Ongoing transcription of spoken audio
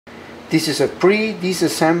This is a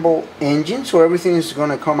pre-disassembled engine, so everything is going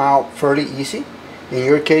to come out fairly easy. In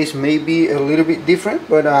your case, may be a little bit different,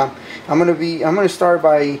 but I'm going to start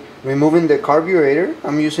by removing the carburetor.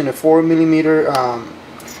 I'm using a 4mm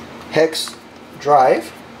hex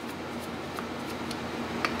drive,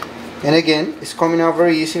 and again, it's coming out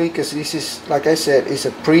very easily because this is, like I said, it's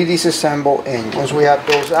a pre-disassembled engine. Once we have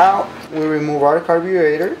those out, we remove our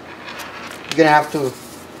carburetor. You're going to have to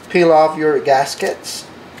peel off your gaskets.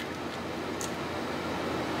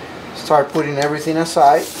 Start putting everything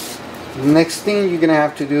aside. The next thing you're going to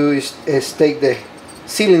have to do is take the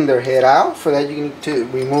cylinder head out. For that, you need to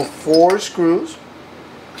remove 4 screws.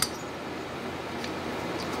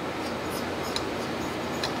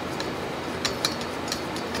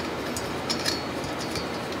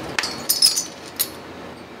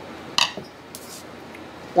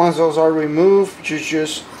 Once those are removed, you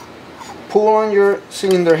just pull on your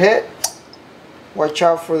cylinder head. Watch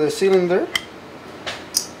out for the cylinder.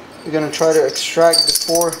 You're going to try to extract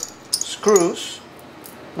the 4 screws.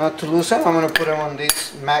 Not to lose them, I'm going to put them on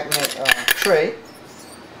this magnet tray.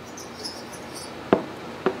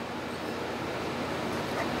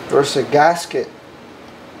 There's a gasket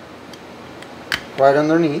right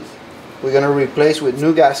underneath. We're going to replace with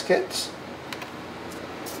new gaskets.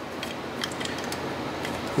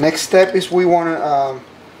 Next step is we want to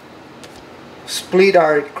split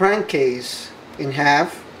our crankcase in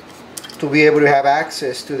half to be able to have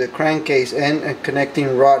access to the crankcase and a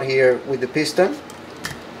connecting rod here with the piston.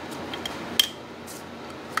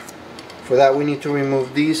 For that, we need to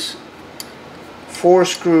remove these 4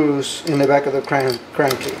 screws in the back of the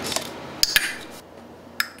crankcase.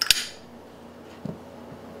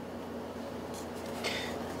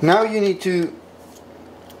 Now you need to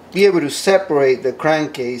be able to separate the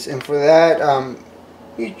crankcase, and for that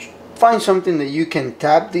you find something that you can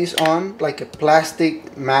tap this on, like a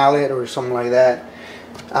plastic mallet or something like that.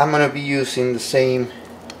 I'm going to be using the same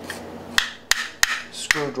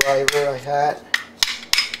screwdriver I had.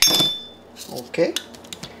 Okay,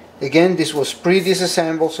 again, this was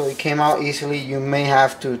pre-disassembled, so it came out easily. You may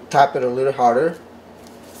have to tap it a little harder.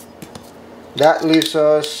 That leaves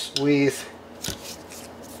us with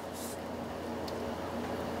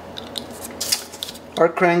our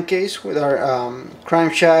crankcase with our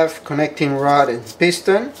crankshaft, connecting rod, and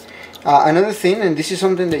piston. Another thing, and this is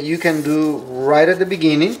something that you can do right at the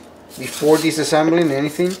beginning before disassembling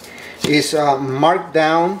anything, is mark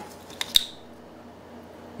down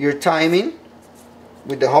your timing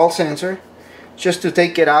with the Hall sensor, just to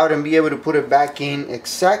take it out and be able to put it back in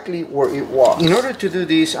exactly where it was. In order to do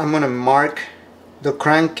this, I'm going to mark the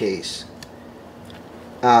crankcase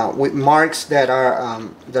with marks that are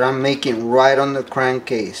that I'm making right on the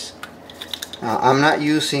crankcase. I'm not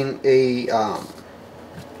using a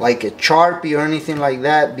like a Sharpie or anything like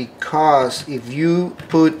that, because if you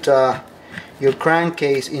put your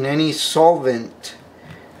crankcase in any solvent,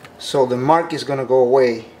 so the mark is going to go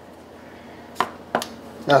away.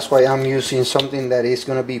 That's why I'm using something that is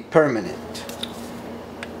going to be permanent.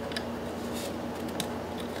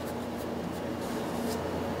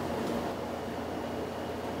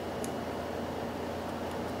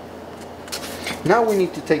 Now we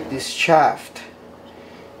need to take this shaft,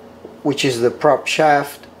 which is the prop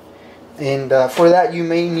shaft, and for that you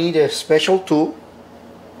may need a special tool.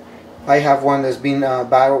 I have one that's been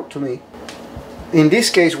borrowed to me. In this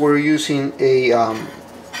case, we're using a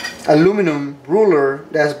aluminum ruler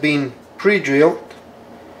that's been pre-drilled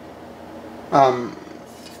to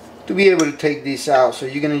be able to take this out. So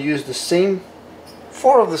you're going to use the same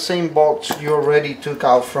 4 of the same bolts you already took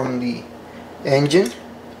out from the engine,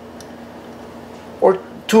 or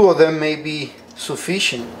 2 of them may be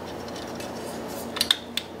sufficient.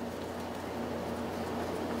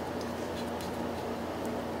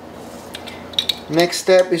 Next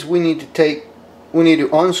step is we need to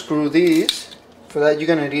unscrew these. For that, you're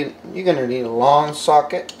gonna need a long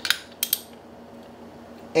socket,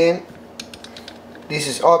 and this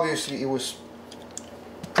is obviously, it was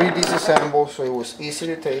pre-disassembled, so it was easy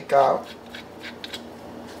to take out.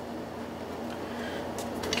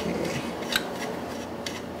 Okay.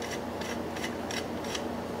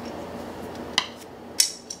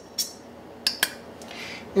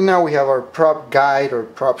 And now we have our prop guide or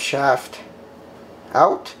prop shaft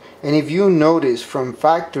out, and if you notice from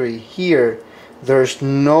factory here, there's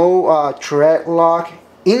no thread lock.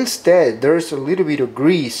 Instead, there's a little bit of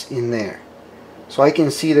grease in there, so I can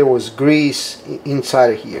see there was grease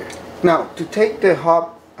inside of here. Now, to take the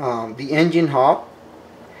hub, the engine hub,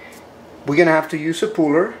 we're gonna have to use a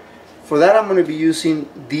puller. For that, I'm gonna be using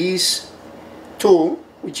this tool,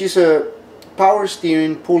 which is a power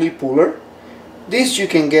steering pulley puller. This you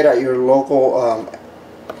can get at your local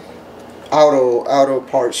auto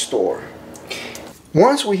parts store.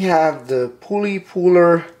 Once we have the pulley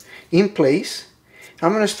puller in place,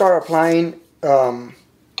 I'm going to start applying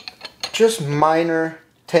just minor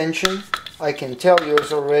tension. I can tell you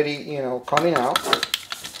it's already, you know, coming out.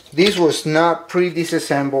 This was not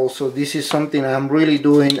pre-disassembled, so this is something I'm really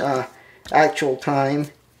doing actual time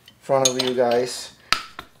in front of you guys.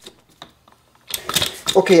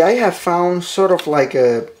 Okay, I have found sort of like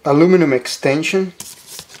a aluminum extension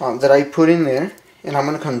that I put in there, and I'm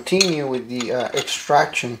going to continue with the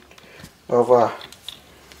extraction of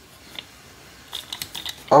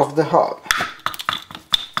the hub.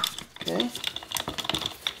 Okay.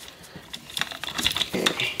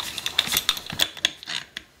 Okay.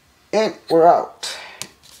 And we're out.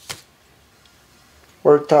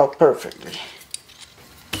 Worked out perfectly.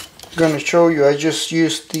 I'm going to show you, I just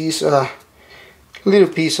used these little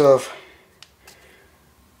piece of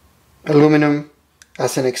aluminum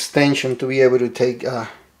as an extension to be able to take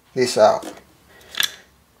this out.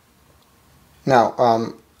 Now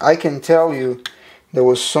I can tell you there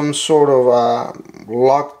was some sort of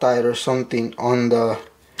Loctite or something on the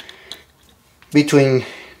between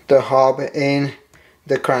the hub and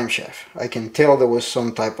the crankshaft. I can tell there was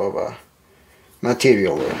some type of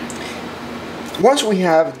material there. Once we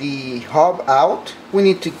have the hub out, we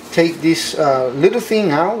need to take this little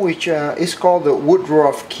thing out, which is called the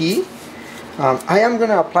Woodruff key. I am going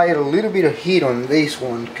to apply a little bit of heat on this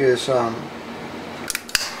one because I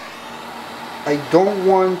don't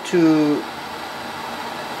want to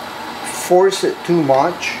force it too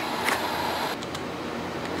much.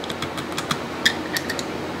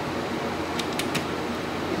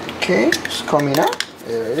 Okay, it's coming out.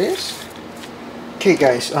 There it is. Okay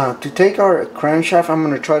guys, to take our crankshaft, I'm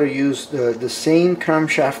going to try to use the same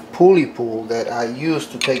crankshaft pulley pull that I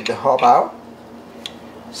used to take the hub out.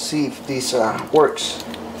 See if this works.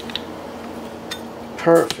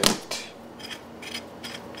 Perfect.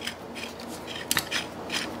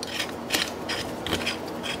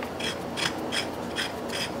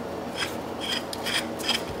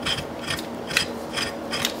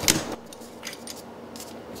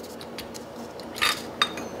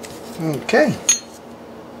 Okay.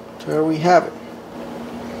 There we have it.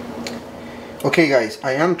 Okay guys,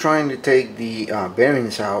 I am trying to take the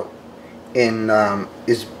bearings out, and I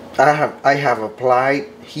have applied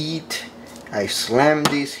heat. I slammed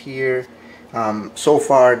this here. So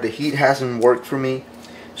far the heat hasn't worked for me.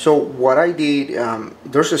 So what I did,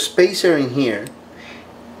 there's a spacer in here.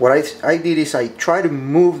 What I did is I tried to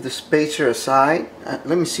move the spacer aside.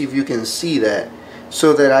 Let me see if you can see that,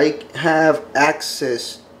 so that I have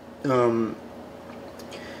access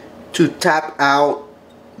to tap out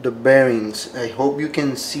the bearings. I hope you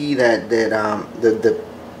can see that the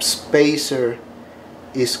spacer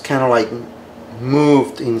is kind of like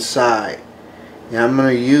moved inside, and I'm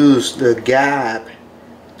going to use the gap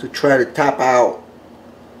to try to tap out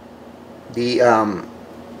the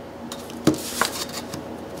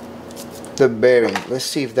bearing. Let's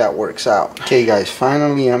see if that works out. Okay guys,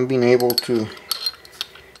 finally I'm being able to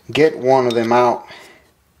get one of them out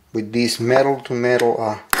with this metal to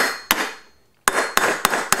metal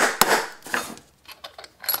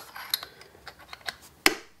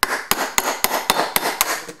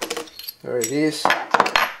there it is.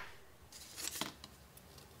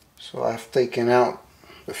 So I've taken out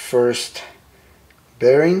the first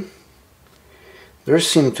bearing. There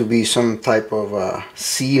seemed to be some type of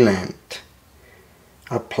sealant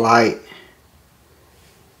applied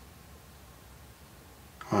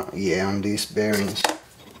yeah, on these bearings.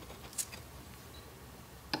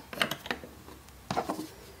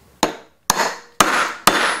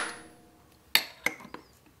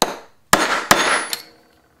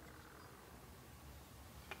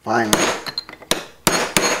 Finally,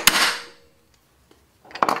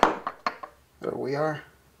 there we are.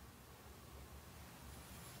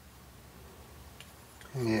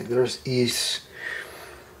 Yeah, there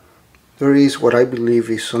is what I believe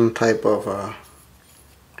is some type of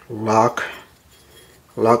lock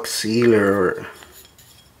sealer, or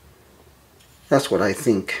that's what I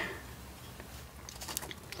think.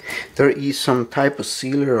 There is some type of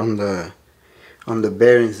sealer on the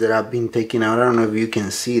bearings that I've been taking out. I don't know if you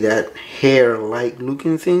can see that hair-like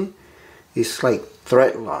looking thing. It's like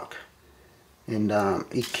thread lock, and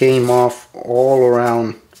it came off all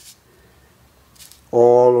around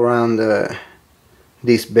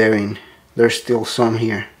this bearing. There's still some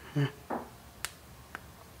here.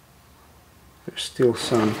 There's still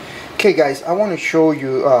some. Okay guys, I want to show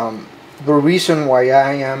you the reason why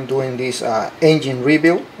I am doing this engine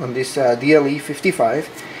rebuild on this DLE 55.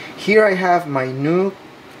 Here I have my new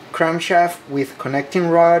crankshaft with connecting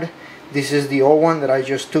rod. This is the old one that I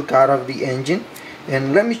just took out of the engine,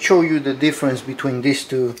 and let me show you the difference between these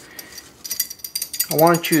two. I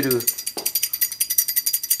want you to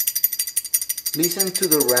listen to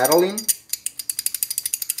the rattling.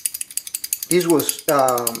 This was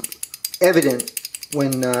evident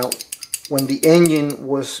when the engine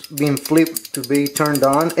was being flipped to be turned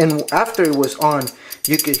on, and after it was on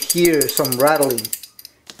you could hear some rattling.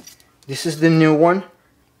 This is the new one.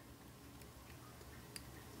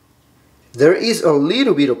 There is a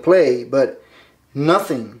little bit of play, but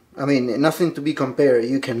nothing, I mean nothing to be compared.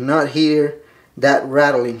 You cannot hear that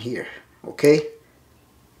rattling here, okay?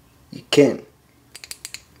 You can't.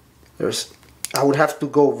 I would have to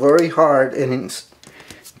go very hard and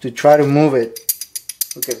to try to move it.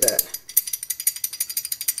 Look at that.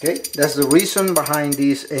 Okay, that's the reason behind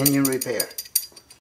this engine repair.